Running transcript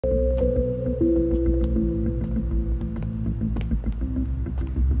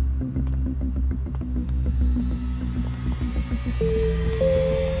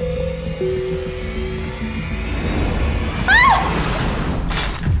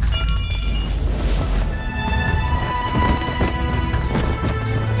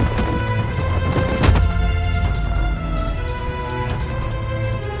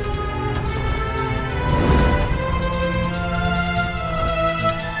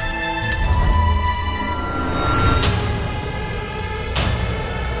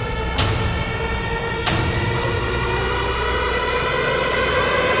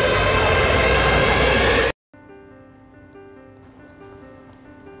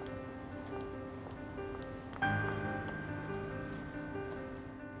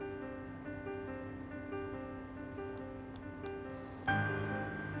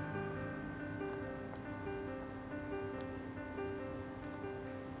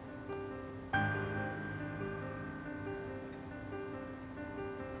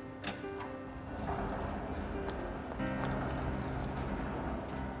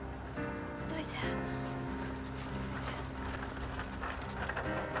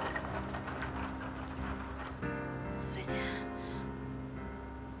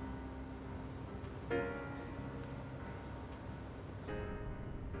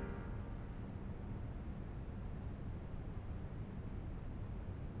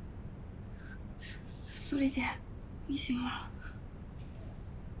苏丽姐，你醒了。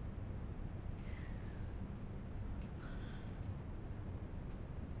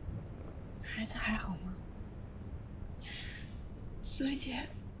孩子还好吗？苏丽姐，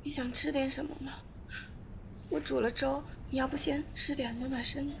你想吃点什么吗？我煮了粥，你要不先吃点暖暖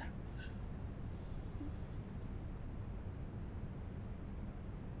身子？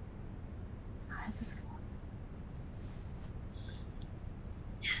孩子怎么了？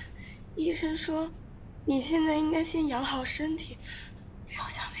医生说，你现在应该先养好身体，不要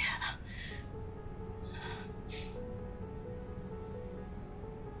想别的。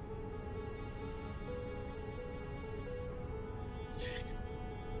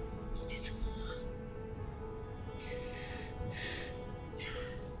到底怎么了？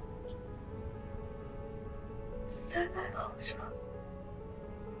在还好是吧？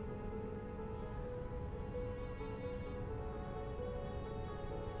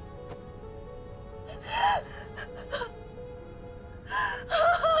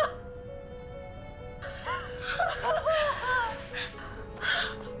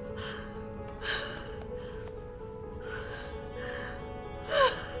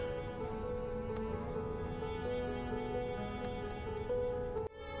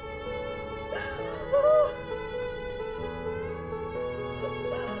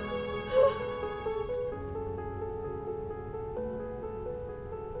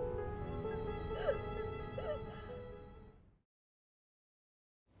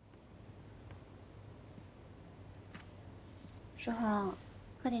舒恒，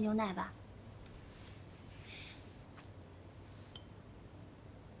喝点牛奶吧。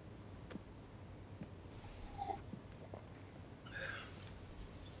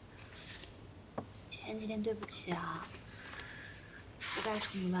前几天对不起啊，不该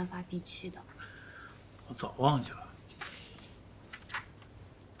冲你乱发脾气的。我早忘记了。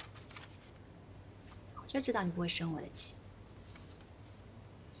我就知道你不会生我的气。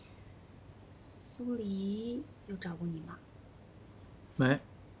苏黎有找过你吗？ 没，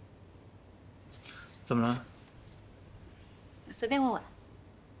怎么了？随便问问。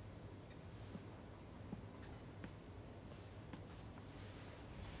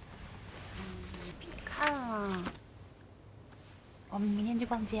别看了，我们明天去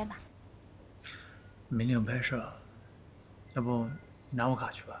逛街吧。明天有拍摄，要不你拿我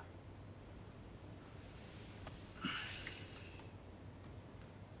卡去吧？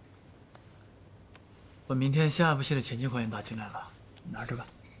我明天下一部戏的前期款也打进来了。 拿着吧，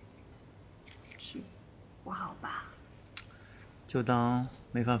不好吧？就当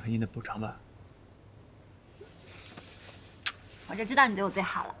没法陪你的补偿吧。我就知道你对我最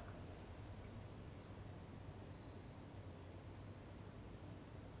好了。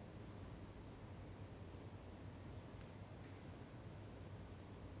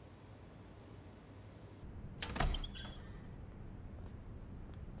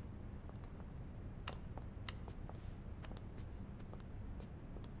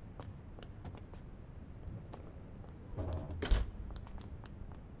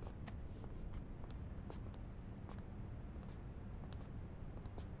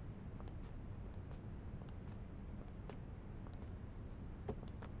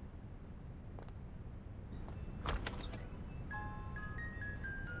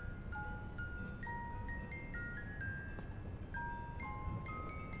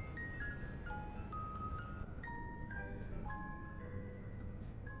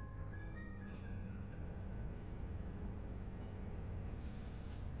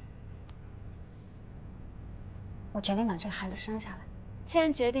我决定把这个孩子生下来。既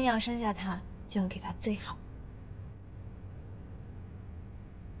然决定要生下他，就要给他最好。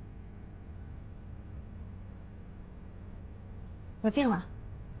我定了，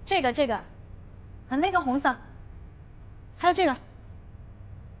这个，啊，那个红色，还有这个。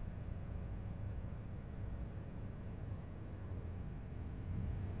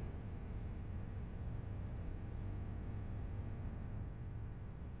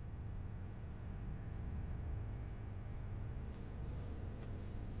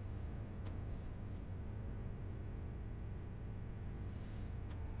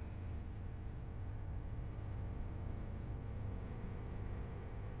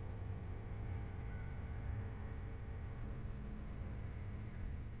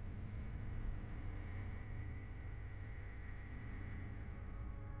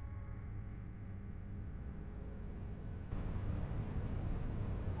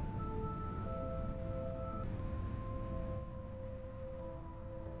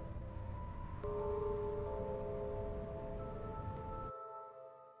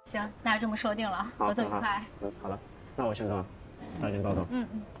行，那就这么说定了，我这么快。好了，那我先走，大家先走走。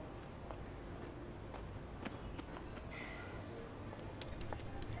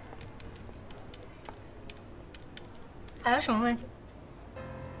还有什么问题？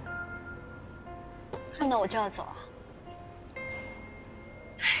看到我就要走啊？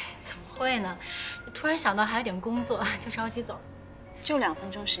怎么会呢？突然想到还有点工作，就着急走了。就2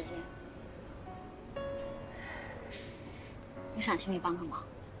分钟时间，我想请你帮个忙。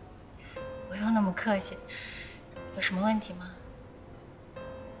不用那么客气，有什么问题吗？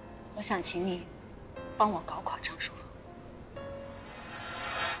我想请你帮我搞垮张书恒。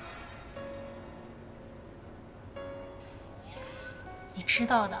你知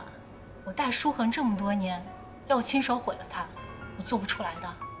道的，我带书恒这么多年，要我亲手毁了他，我做不出来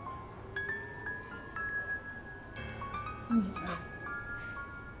的。那我呢？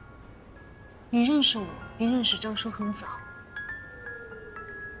你认识我比认识张书恒早，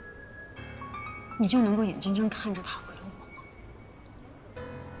你就能够眼睁睁看着他毁了我吗？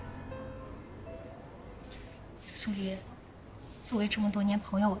苏黎，作为这么多年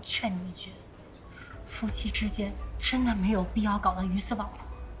朋友，我劝你一句，夫妻之间真的没有必要搞得鱼死网破，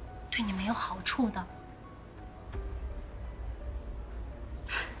对你没有好处的。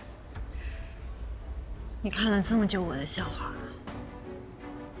你看了这么久我的笑话，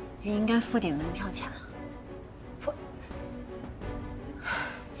也应该付点门票钱了。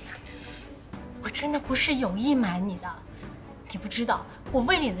我真的不是有意瞒你的，你不知道，我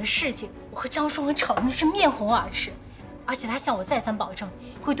为了你的事情，我和张书恒吵得那是面红耳赤，而且他向我再三保证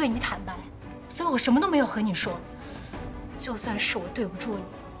会对你坦白，所以我什么都没有和你说。就算是我对不住你，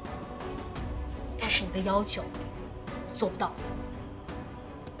但是你的要求我做不到。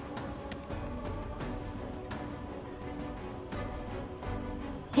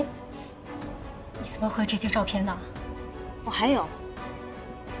你怎么会有这些照片的？我还有，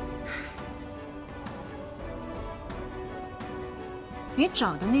你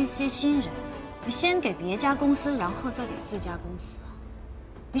找的那些新人，你先给别家公司，然后再给自家公司，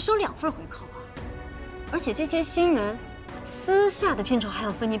你收2份回扣啊！而且这些新人私下的片酬还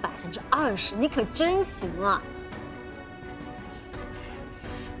要分你20%，你可真行啊！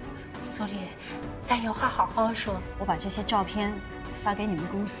苏丽，咱有话好好说。我把这些照片发给你们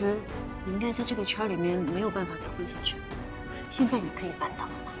公司，你应该在这个圈里面没有办法再混下去了。现在你可以办到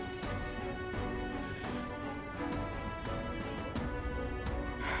了吗？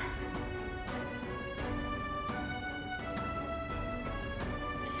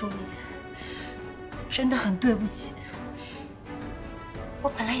苏丽，真的很对不起。我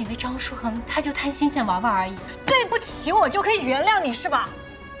本来以为张书恒他就贪新鲜玩玩而已。对不起，我就可以原谅你是吧？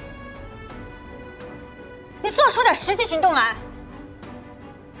你做出点实际行动来。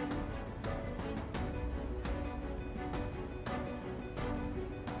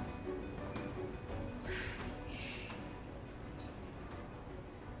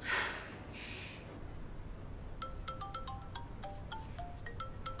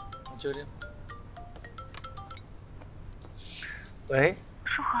9点。喂，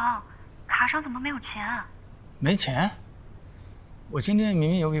书恒，卡上怎么没有钱？没钱？我今天明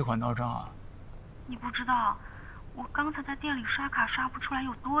明有笔款到账啊。你不知道，我刚才在店里刷卡刷不出来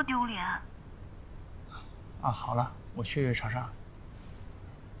有多丢脸。啊，好了，我去查查。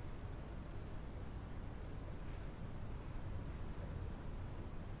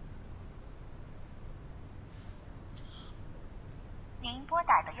您拨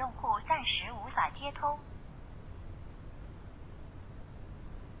打的用户暂时无法接通。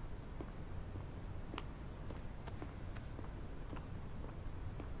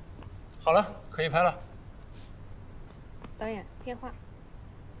好了，可以拍了。导演，电话。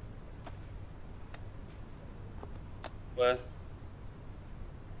喂。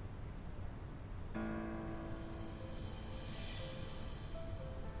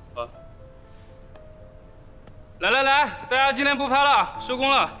好。来，大家今天不拍了，收工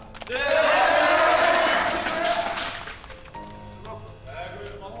了。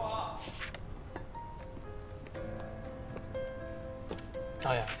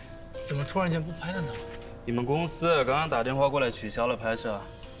导演，怎么突然间不拍了呢？你们公司刚刚打电话过来取消了拍摄。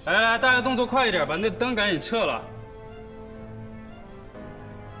来，大家动作快一点，把那灯赶紧撤了。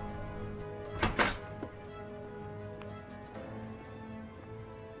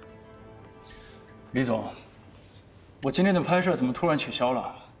李总，我今天的拍摄怎么突然取消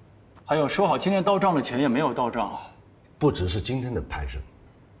了？还有说好今天到账的钱也没有到账。不只是今天的拍摄，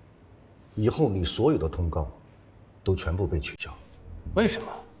以后你所有的通告都全部被取消。为什么？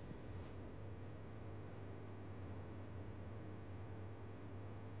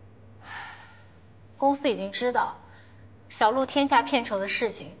公司已经知道小鹿天价片酬的事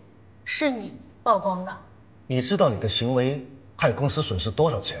情是你曝光的。你知道你的行为害公司损失多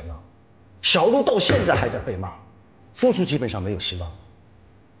少钱吗？小鹿到现在还在被骂，复出基本上没有希望。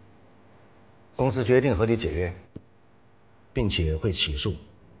公司决定和你解约。并且会起诉，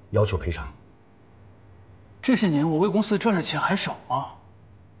要求赔偿。这些年我为公司赚的钱还少吗？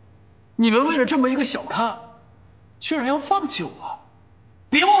你们为了这么一个小咖，居然要放弃我？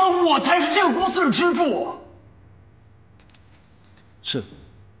别忘了，我才是这个公司的支柱。是，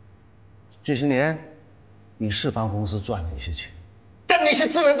这些年你是帮公司赚了一些钱，但那些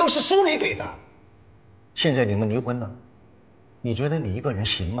资源都是苏黎给的。现在你们离婚了，你觉得你一个人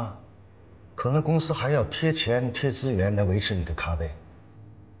行吗？可能公司还要贴钱贴资源来维持你的咖位，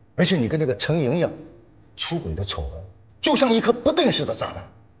而且你跟那个陈莹莹出轨的丑闻，就像一颗不定时的炸弹，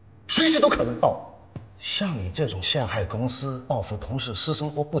随时都可能爆。像你这种陷害公司、报复同事私生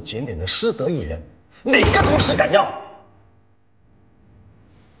活不检点的失德艺人，哪个公司敢要？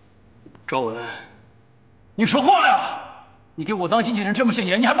赵文，你说话呀！你给我当经纪人这么些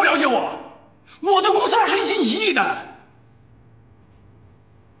年，你还不了解我？我的公司还是一心一意的。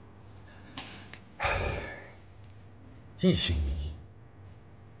一心一意，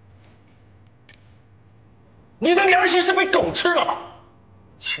你的良心是被狗吃了吧？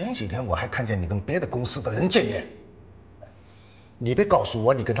前几天我还看见你跟别的公司的人见面，你别告诉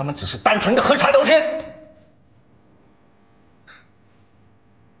我你跟他们只是单纯的喝茶聊天。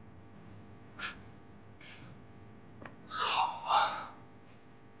好啊，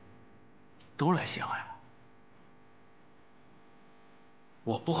都来陷害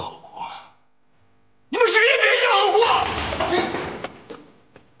我，我不好过，你们谁也别想好过！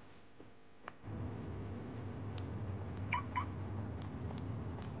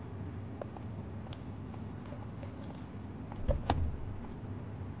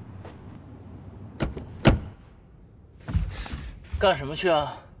干什么去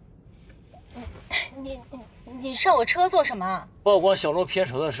啊？你上我车做什么？曝光小罗片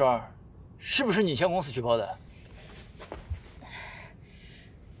酬的事儿，是不是你向公司举报的？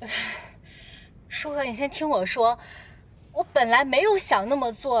舒哥，你先听我说，我本来没有想那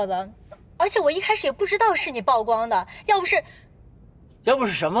么做的，而且我一开始也不知道是你曝光的，要不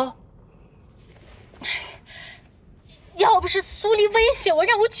是什么？要不是苏黎威胁我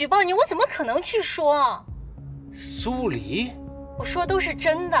让我举报你，我怎么可能去说？苏黎？我说都是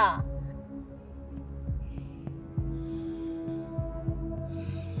真的。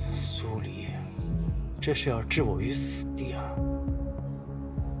苏黎，这是要置我于死地啊！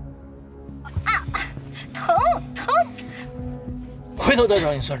疼！回头再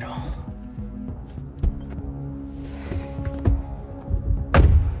找你算账。